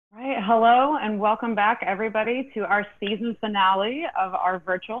Hello and welcome back, everybody, to our season finale of our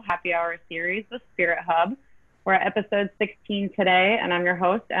virtual happy hour series, The Spirit Hub. We're at episode 16 today, and I'm your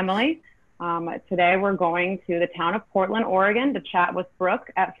host, Emily. Today, we're going to the town of Portland, Oregon, to chat with Brooke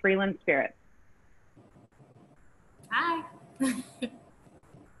at Freeland Spirits. Hi.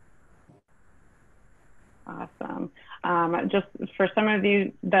 Awesome. Just for some of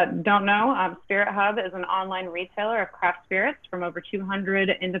you that don't know, Spirit Hub is an online retailer of craft spirits from over 200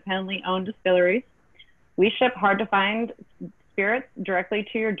 independently owned distilleries. We ship hard-to-find spirits directly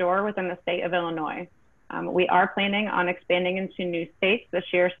to your door within the state of Illinois. We are planning on expanding into new states this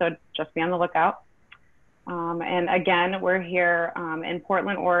year, so just be on the lookout. And again, we're here in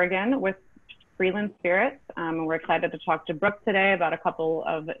Portland, Oregon with Freeland Spirits. We're excited to talk to Brooke today about a couple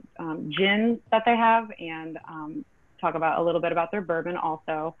of gins that they have and talk about a little bit about their bourbon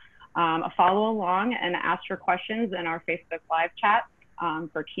also. Follow along and ask your questions in our Facebook live chat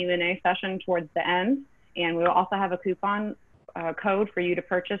for Q&A session towards the end. And we will also have a coupon code for you to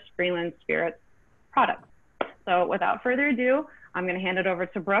purchase Freeland Spirits products. So without further ado, I'm going to hand it over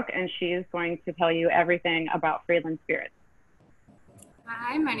to Brooke, and she is going to tell you everything about Freeland Spirits.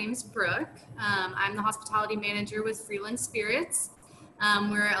 Hi, my name is Brooke. I'm the hospitality manager with Freeland Spirits.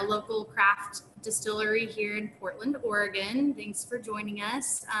 We're a local craft distillery here in Portland, Oregon. Thanks for joining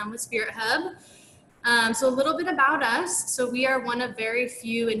us with Spirit Hub. So a little bit about us. So we are one of very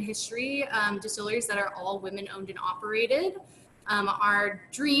few in history distilleries that are all women owned and operated. Our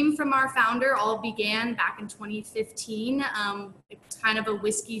dream from our founder all began back in 2015. It was kind of a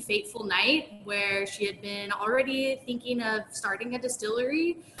whiskey fateful night where she had been already thinking of starting a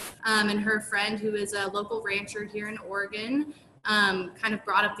distillery, and her friend, who is a local rancher here in Oregon, kind of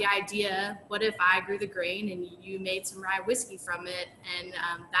brought up the idea, what if I grew the grain and you made some rye whiskey from it? And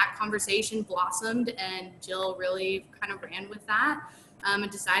that conversation blossomed, and Jill really kind of ran with that and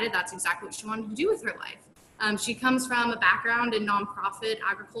decided that's exactly what she wanted to do with her life. She comes from a background in nonprofit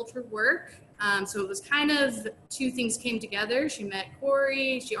agriculture work. So it was kind of two things came together. She met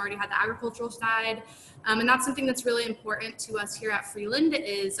Corey, she already had the agricultural side. And that's something that's really important to us here at Freeland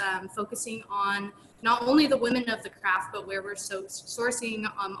is focusing on not only the women of the craft, but where we're sourcing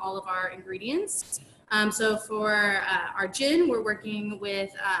all of our ingredients. So for our gin, we're working with,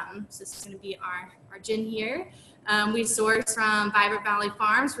 so this is gonna be our gin here. We source from Vibrant Valley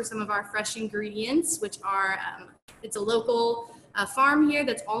Farms for some of our fresh ingredients, which are, it's a local farm here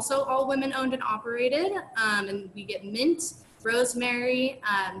that's also all women owned and operated. And we get mint, rosemary,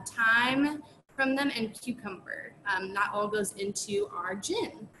 thyme from them, and cucumber. That all goes into our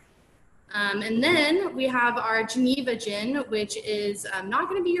gin. And then we have our Geneva gin, which is not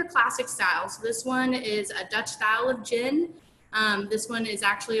going to be your classic style. So this one is a Dutch style of gin. This one is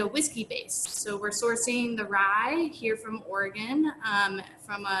actually a whiskey base. So we're sourcing the rye here from Oregon,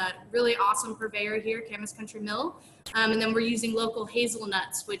 from a really awesome purveyor here, Camas Country Mill. And then we're using local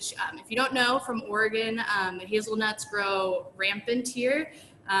hazelnuts, which if you don't know, from Oregon, hazelnuts grow rampant here.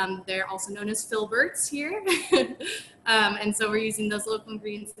 They're also known as filberts here. And so we're using those local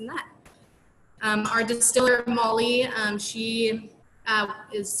ingredients in that. Our distiller, Molly, she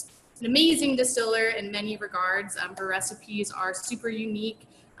is an amazing distiller in many regards. Her recipes are super unique.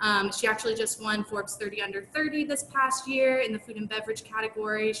 She actually just won Forbes 30 Under 30 this past year in the food and beverage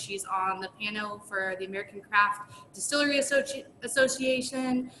category. She's on the panel for the American Craft Distillery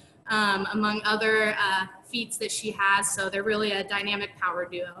Association, among other feats that she has. So they're really a dynamic power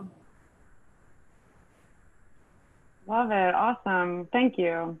duo. Love it. Awesome. Thank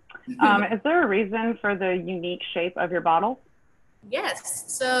you. Is there a reason for the unique shape of your bottle? Yes.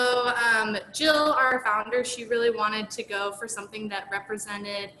 So Jill, our founder, she really wanted to go for something that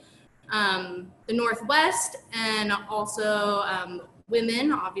represented the Northwest and also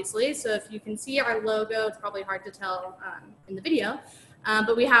women, obviously. So if you can see our logo, it's probably hard to tell in the video,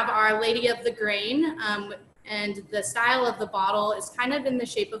 but we have our Lady of the Grain, and the style of the bottle is kind of in the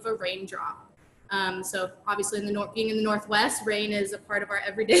shape of a raindrop. So obviously being in the Northwest, rain is a part of our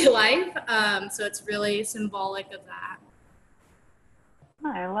everyday life. So it's really symbolic of that.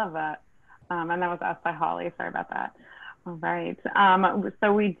 Oh, I love that. And that was asked by Holly. Sorry about that. All right.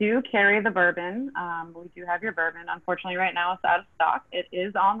 So we do carry the bourbon. We do have your bourbon. Unfortunately, right now it's out of stock. It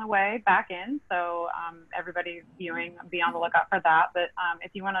is on the way back in. So everybody viewing, be on the lookout for that. But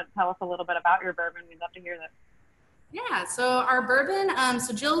if you want to tell us a little bit about your bourbon, we'd love to hear that. Yeah, so our bourbon,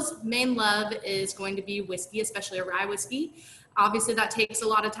 so Jill's main love is going to be whiskey, especially a rye whiskey. Obviously, that takes a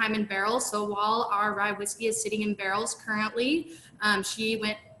lot of time in barrels. So while our rye whiskey is sitting in barrels currently, she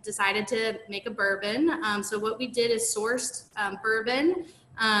decided to make a bourbon. So what we did is sourced bourbon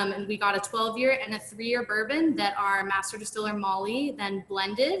And we got a 12-year and a 3-year bourbon that our master distiller Molly then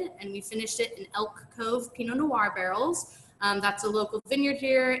blended, and we finished it in Elk Cove Pinot Noir barrels. That's a local vineyard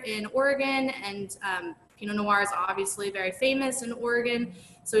here in Oregon, and Pinot Noir is obviously very famous in Oregon.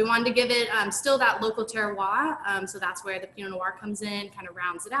 So we wanted to give it still that local terroir. So that's where the Pinot Noir comes in, kind of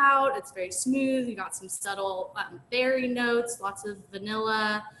rounds it out. It's very smooth. You got some subtle berry notes, lots of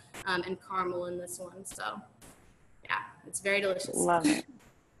vanilla and caramel in this one. So yeah, it's very delicious. Love it.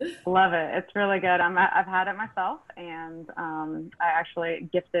 Love it. It's really good. I've had it myself, and I actually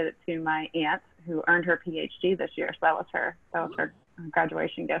gifted it to my aunt who earned her PhD this year. So that was her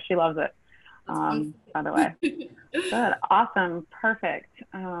graduation gift. She loves it. By the way. Good. Awesome. Perfect.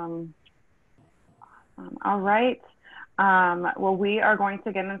 All right. Well, we are going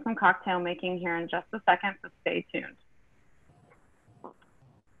to get into some cocktail making here in just a second, so stay tuned.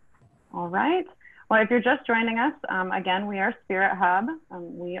 All right. Well, if you're just joining us, again, we are Spirit Hub.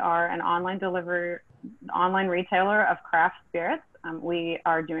 We are an online retailer of craft spirits. We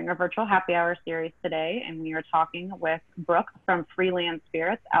are doing a virtual happy hour series today, and we are talking with Brooke from Freeland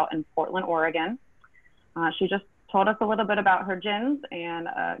Spirits out in Portland, Oregon. She just told us a little bit about her gins and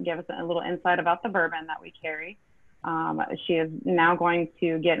gave us a little insight about the bourbon that we carry. She is now going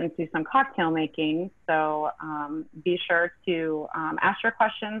to get into some cocktail making, so be sure to ask your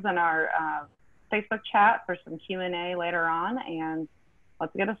questions in our Facebook chat for some Q&A later on, and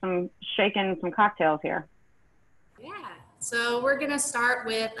let's get us shaking some cocktails here. Yeah. So we're going to start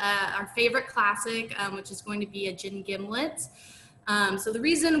with our favorite classic, which is going to be a gin gimlet. So the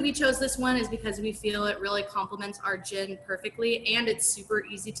reason we chose this one is because we feel it really complements our gin perfectly, and it's super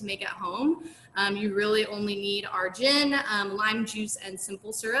easy to make at home. You really only need our gin, lime juice, and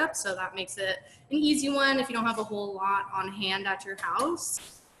simple syrup. So that makes it an easy one if you don't have a whole lot on hand at your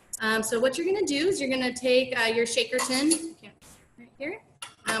house. So what you're going to do is you're going to take your shaker tin right here.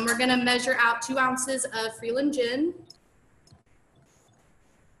 We're going to measure out 2 ounces of Freeland Gin.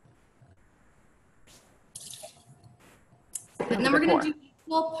 And then we're going to do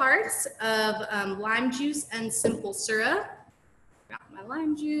equal parts of lime juice and simple syrup. Got my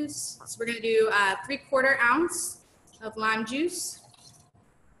lime juice. So we're going to do 3/4 ounce of lime juice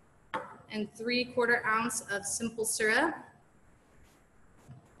and 3/4 ounce of simple syrup.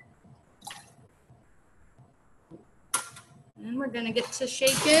 And we're going to get to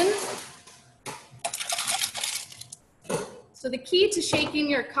shaking. So the key to shaking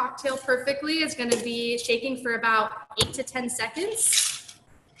your cocktail perfectly is going to be shaking for about 8 to 10 seconds.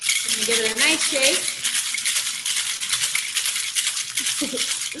 I'm going to give it a nice shake.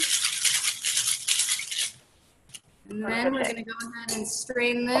 And then we're going to go ahead and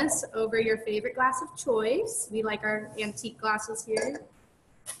strain this over your favorite glass of choice. We like our antique glasses here,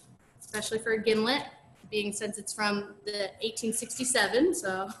 especially for a gimlet, being since it's from the 1867.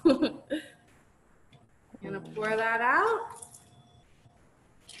 So I'm going to pour that out.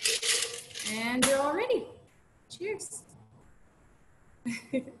 And you're all ready. Cheers.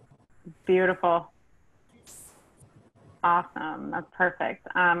 Beautiful. Awesome. That's perfect.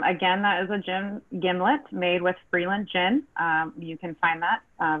 Again, that is a gin gimlet made with Freeland Gin. You can find that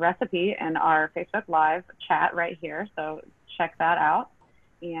recipe in our Facebook Live chat right here. So check that out.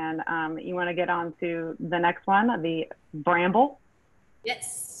 And you want to get on to the next one, the bramble?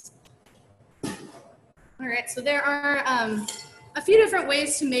 Yes. All right. So there are a few different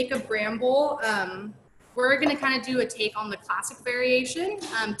ways to make a bramble. We're going to kind of do a take on the classic variation.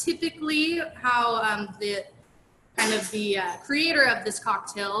 Typically, how the creator of this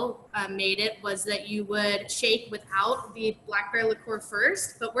cocktail made it was that you would shake without the blackberry liqueur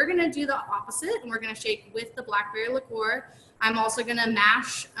first, but we're going to do the opposite, and we're going to shake with the blackberry liqueur. I'm also going to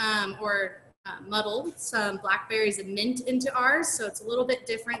mash or muddle some blackberries and mint into ours, so it's a little bit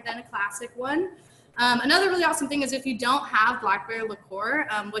different than a classic one. Another really awesome thing is if you don't have blackberry liqueur,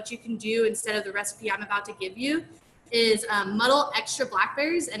 what you can do instead of the recipe I'm about to give you is muddle extra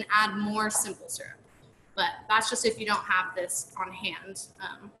blackberries and add more simple syrup. But that's just if you don't have this on hand.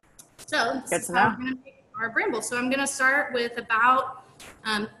 So this is how we're going to make our bramble. So I'm going to start with about,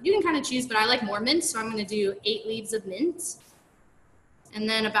 you can kind of choose, but I like more mint. So I'm going to do 8 leaves of mint. And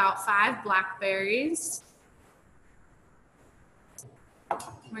then about 5 blackberries.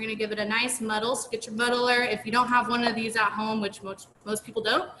 We're going to give it a nice muddle. So get your muddler. If you don't have one of these at home, which most people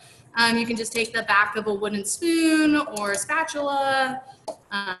don't, you can just take the back of a wooden spoon or a spatula.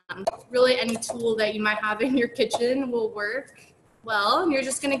 Really any tool that you might have in your kitchen will work well. You're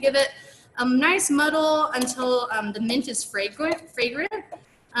just going to give it a nice muddle until the mint is fragrant.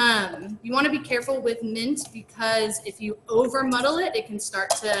 You want to be careful with mint because if you over muddle it, it can start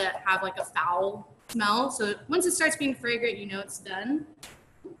to have like a foul smell. So once it starts being fragrant, you know it's done.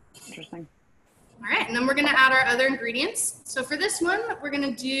 Interesting. All right, and then we're gonna add our other ingredients. So for this one, we're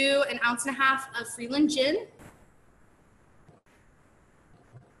gonna do 1.5 ounces of Freeland Gin.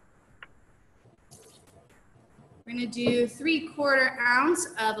 We're gonna do 3/4 ounce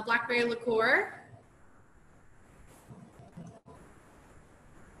of a blackberry liqueur.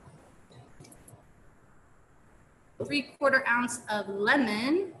 Three-quarter ounce of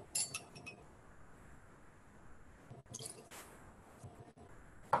lemon.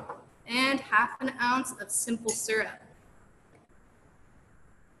 And 1/2 ounce of simple syrup.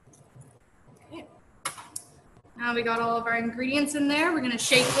 Okay. Now we got all of our ingredients in there. We're gonna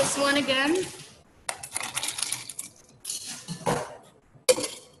shake this one again.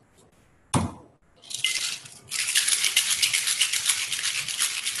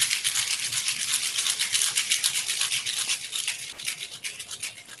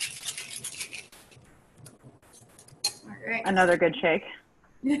 All right. Another good shake.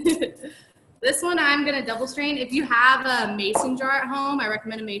 This one I'm gonna double strain. If you have a mason jar at home, I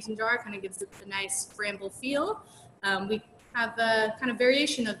recommend a mason jar. Kind of gives it a nice bramble feel. We have a kind of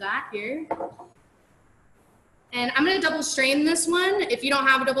variation of that here. And I'm gonna double strain this one. If you don't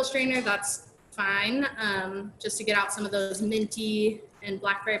have a double strainer, that's fine. Just to get out some of those minty and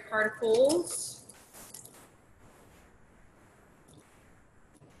blackberry particles.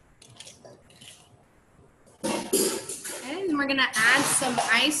 Okay, and we're gonna add some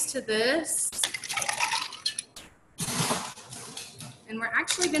ice to this. And we're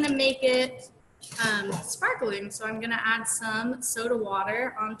actually gonna make it sparkling. So I'm gonna add some soda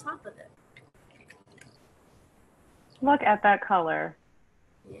water on top of it. Look at that color.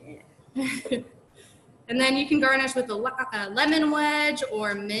 Yeah. And then you can garnish with a lemon wedge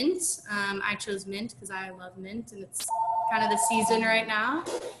or mint. I chose mint because I love mint and it's kind of the season right now.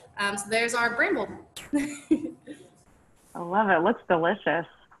 So there's our bramble. I love it. It looks delicious.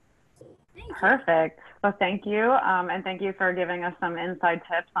 Perfect. So thank you. And thank you for giving us some inside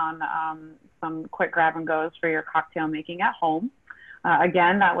tips on some quick grab and goes for your cocktail making at home.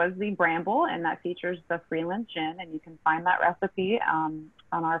 Again, that was the Bramble, and that features the Freeland Gin, and you can find that recipe on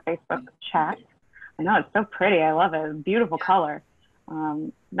our Facebook chat. I know, it's so pretty. I love it. Beautiful color.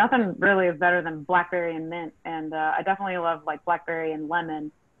 Nothing really is better than blackberry and mint, and I definitely love like blackberry and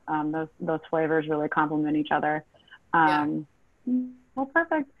lemon. Those flavors really complement each other. Well,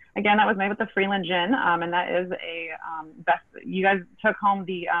 perfect. Again, that was made with the Freeland Gin, and that is a best. You guys took home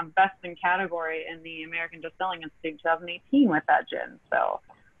the best in category in the American Distilling Institute 2018 with that gin. So,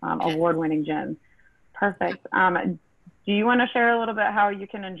 award-winning gin. Perfect. Do you want to share a little bit how you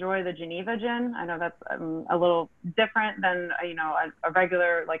can enjoy the Geneva gin? I know that's a little different than a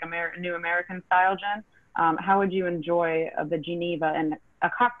regular like new American style gin. How would you enjoy the Geneva in a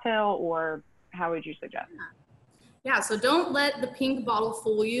cocktail, or how would you suggest? Yeah, so don't let the pink bottle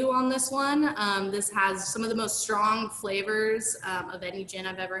fool you on this one. This has some of the most strong flavors of any gin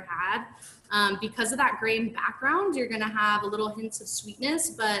I've ever had. Because of that grain background, you're gonna have a little hints of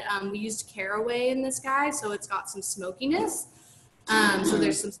sweetness, but we used caraway in this guy, so it's got some smokiness. So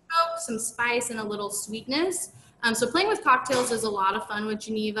there's some smoke, some spice, and a little sweetness. So playing with cocktails is a lot of fun with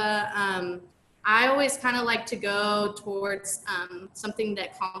Geneva. I always kind of like to go towards something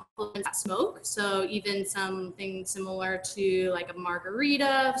that complements that smoke. So even something similar to like a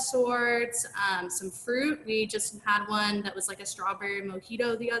margarita of sorts, some fruit. We just had one that was like a strawberry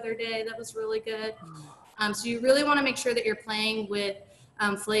mojito the other day that was really good. So you really want to make sure that you're playing with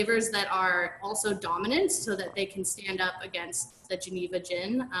flavors that are also dominant so that they can stand up against the Geneva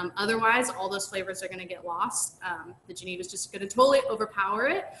gin. Otherwise, all those flavors are going to get lost. The Geneva is just going to totally overpower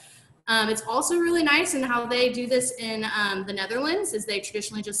it. It's also really nice in how they do this in the Netherlands is they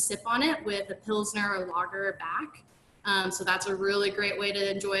traditionally just sip on it with a Pilsner or lager back. So that's a really great way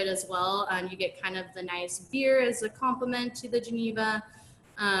to enjoy it as well. You get kind of the nice beer as a complement to the Geneva,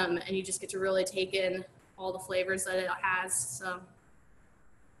 and you just get to really take in all the flavors that it has. So,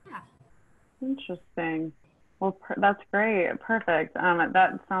 yeah. Interesting. Well, that's great. Perfect.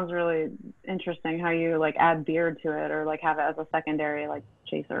 That sounds really interesting how you like add beer to it or like have it as a secondary like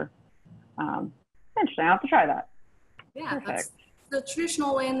chaser. Interesting. I'll have to try that. Yeah, perfect. That's the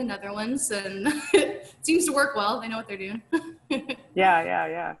traditional way in the Netherlands, and it seems to work well. They know what they're doing.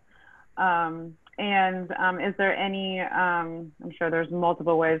 Yeah. And is there any, I'm sure there's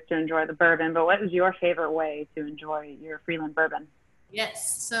multiple ways to enjoy the bourbon, but what is your favorite way to enjoy your Freeland bourbon?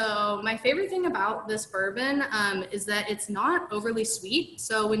 Yes. So my favorite thing about this bourbon is that it's not overly sweet.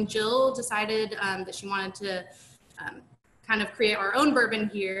 So when Jill decided that she wanted to kind of create our own bourbon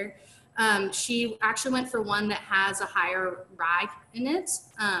here, she actually went for one that has a higher rye in it.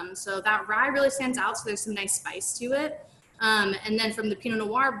 So that rye really stands out. So there's some nice spice to it. And then from the Pinot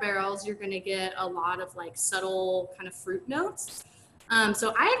Noir barrels, you're going to get a lot of like subtle kind of fruit notes.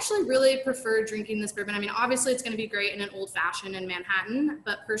 So I actually really prefer drinking this bourbon. I mean, obviously it's going to be great in an old fashioned in Manhattan,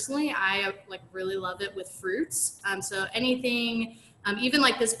 but personally I like really love it with fruits. So anything, even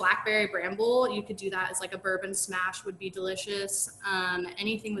like this blackberry bramble, you could do that as like a bourbon smash would be delicious.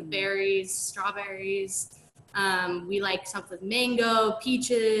 Anything with berries, strawberries. We like something with mango,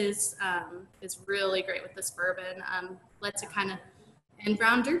 peaches. It's really great with this bourbon. Lets it kind of, and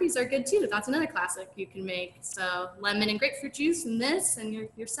brown derbies are good too. That's another classic you can make. So lemon and grapefruit juice and this, and you're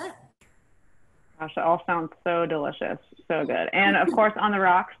set. Gosh, it all sounds so delicious, so good. And of course, on the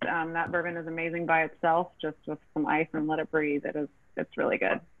rocks, that bourbon is amazing by itself, just with some ice and let it breathe. It's really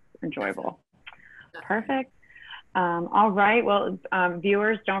good, enjoyable. Perfect. All right. Well,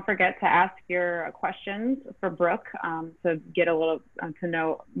 viewers, don't forget to ask your questions for Brooke to get a little to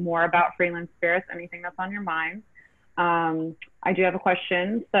know more about Freeland Spirits, anything that's on your mind. I do have a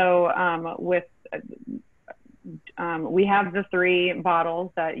question. So we have the 3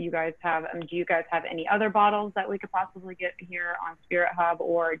 bottles that you guys have. Do you guys have any other bottles that we could possibly get here on Spirit Hub,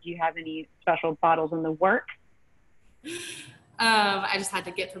 or do you have any special bottles in the works? I just had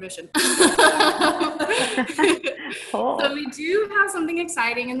to get permission. Cool. So we do have something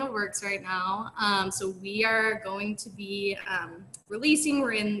exciting in the works right now. So we are going to be releasing,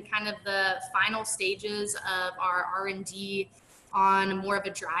 we're in kind of the final stages of our R&D on more of a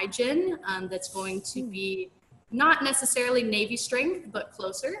dry gin that's going to be not necessarily Navy strength, but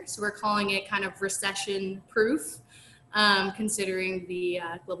closer. So we're calling it kind of recession proof. Considering the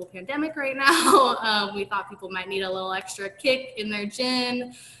global pandemic right now, we thought people might need a little extra kick in their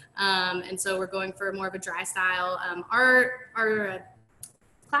gin. And so we're going for more of a dry style. Our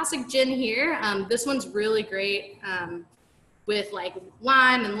classic gin here, this one's really great with like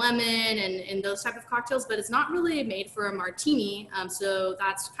lime and lemon and those type of cocktails, but it's not really made for a martini. So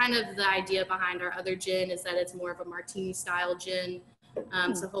that's kind of the idea behind our other gin, is that it's more of a martini style gin.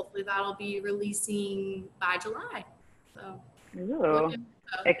 So hopefully that'll be releasing by July. So, ooh,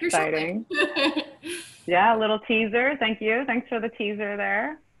 exciting. Yeah, a little teaser. Thank you. Thanks for the teaser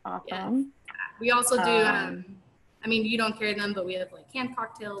there. Awesome. Yes. We also do, I mean, you don't carry them, but we have like canned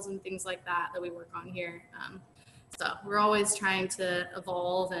cocktails and things like that we work on here. So we're always trying to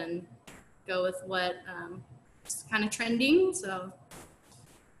evolve and go with what is kind of trending. So,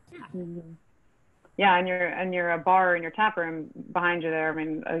 yeah. Mm-hmm. Yeah, and your bar and your tap room behind you there. I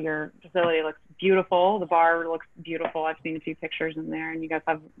mean, your facility looks beautiful. The bar looks beautiful. I've seen a few pictures in there, and you guys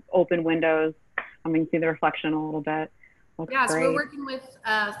have open windows. I mean, see the reflection a little bit. Looks yeah, great. So we're working with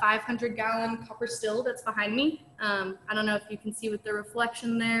a 500-gallon copper still that's behind me. I don't know if you can see with the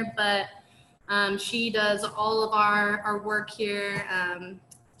reflection there, but she does all of our work here.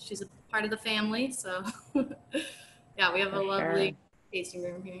 She's a part of the family, so yeah, we have a lovely tasting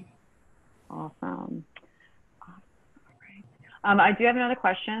room here. Awesome. All right. I do have another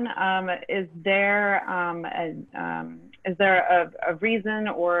question. Is there a reason,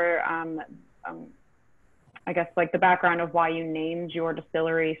 or I guess like the background of why you named your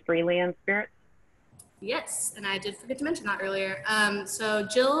distillery Freeland Spirits? Yes, and I did forget to mention that earlier. So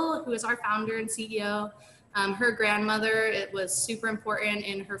Jill, who is our founder and CEO, her grandmother, it was super important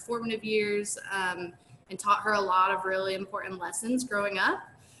in her formative years and taught her a lot of really important lessons growing up.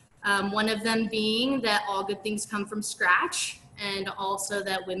 One of them being that all good things come from scratch, and also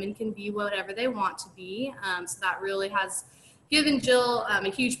that women can be whatever they want to be. So that really has given Jill a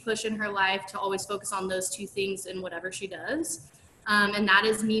huge push in her life to always focus on those 2 things in whatever she does. And that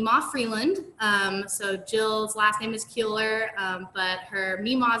is Mima Freeland. So Jill's last name is Keeler, but her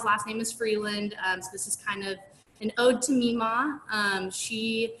Mima's last name is Freeland. So this is kind of an ode to Mima.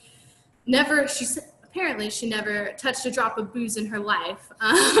 Apparently she never touched a drop of booze in her life,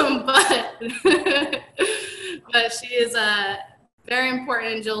 but she is very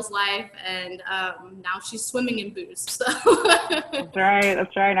important in Jill's life, and now she's swimming in booze. So.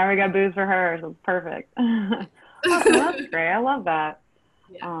 That's right. Now we got booze for her, so it's perfect. Awesome, that's great. I love that.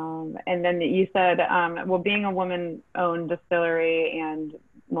 Yeah. And then you said, well, being a woman-owned distillery and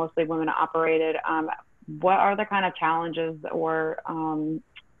mostly women-operated, what are the kind of challenges, or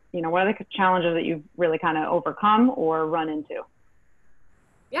what are the challenges that you've really kind of overcome or run into?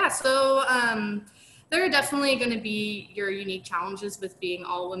 Yeah, so there are definitely going to be your unique challenges with being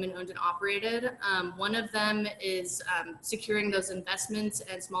all women-owned and operated. One of them is securing those investments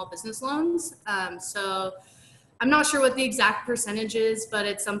and small business loans. So I'm not sure what the exact percentage is, but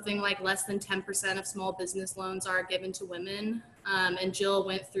it's something like less than 10% of small business loans are given to women. And Jill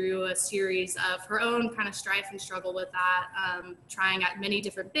went through a series of her own kind of strife and struggle with that, trying at many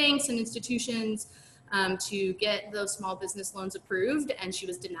different banks and institutions, to get those small business loans approved, and she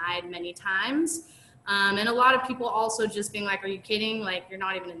was denied many times. And a lot of people also just being like, are you kidding? Like, you're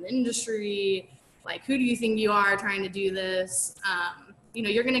not even in the industry. Like, who do you think you are trying to do this? You know,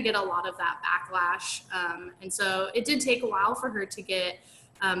 you're going to get a lot of that backlash. And so it did take a while for her to get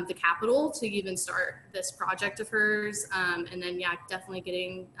the capital to even start this project of hers. And then, yeah, definitely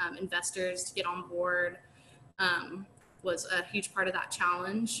getting investors to get on board was a huge part of that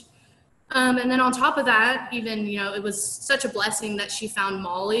challenge. And then on top of that, even, you know, it was such a blessing that she found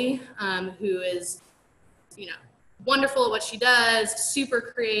Molly, who is, you know, wonderful at what she does, super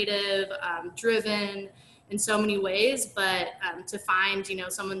creative, driven in so many ways, but to find, you know,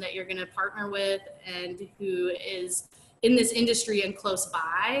 someone that you're going to partner with and who is in this industry and close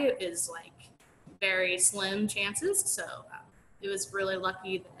by is like very slim chances. So it was really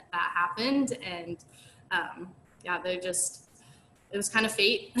lucky that that happened. And yeah, it was kind of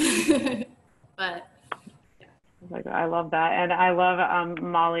fate. But yeah. Like, I love that. And I love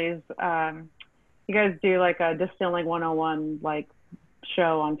Molly's, you guys do like a distilling 101 like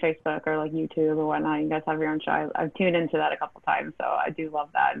show on Facebook or like YouTube or whatnot. You guys have your own show. I've tuned into that a couple times, so I do love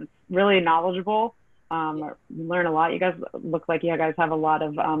that. It's really knowledgeable. You learn a lot. You guys look like you guys have a lot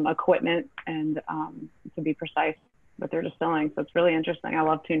of equipment and to be precise with your distilling. So it's really interesting. I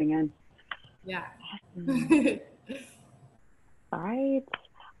love tuning in. Yeah. All right.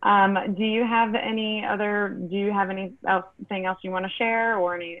 Do you have anything else you want to share,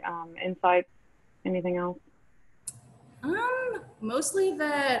 or any insights, anything else? Mostly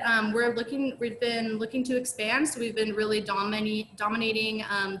that we've been looking to expand. So we've been really dominating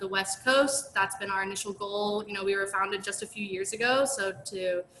the West Coast. That's been our initial goal. You know, we were founded just a few years ago. So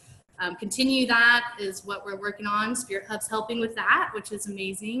to continue that is what we're working on. Spirit Hub's helping with that, which is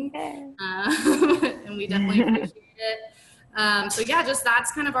amazing. And we definitely appreciate it. So yeah, just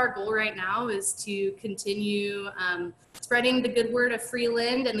that's kind of our goal right now, is to continue spreading the good word of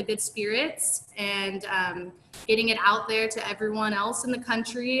Freeland and the good spirits, and getting it out there to everyone else in the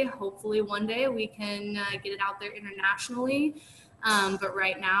country. Hopefully one day we can get it out there internationally. But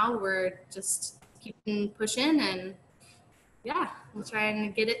right now we're just keeping pushing, and yeah, we'll try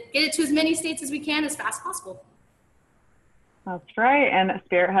and get it to as many states as we can as fast as possible. That's right. And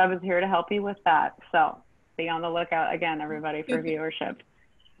Spirit Hub is here to help you with that. So be on the lookout again, everybody, for viewership.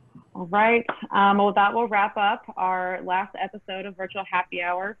 All right. Well, that will wrap up our last episode of Virtual Happy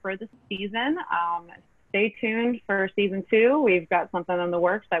Hour for the season. Stay tuned for season 2. We've got something in the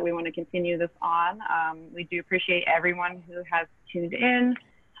works that we want to continue this on. We do appreciate everyone who has tuned in,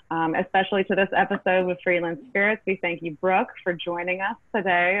 especially to this episode with Freeland Spirits. We thank you, Brooke, for joining us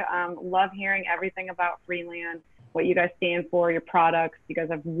today. Love hearing everything about Freeland, what you guys stand for, your products. You guys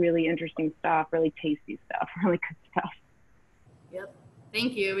have really interesting stuff, really tasty stuff, really good stuff. Yep.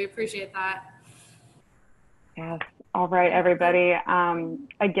 Thank you. We appreciate that. Yes. All right, everybody.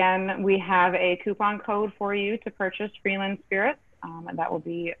 Again, we have a coupon code for you to purchase Freeland Spirits. And that will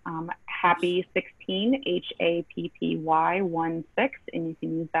be HAPPY16, HAPPY16, and you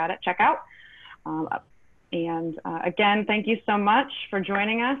can use that at checkout. Again, thank you so much for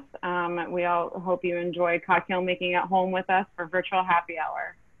joining us. We all hope you enjoyed cocktail making at home with us for Virtual Happy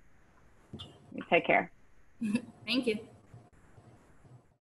Hour. Take care. Thank you.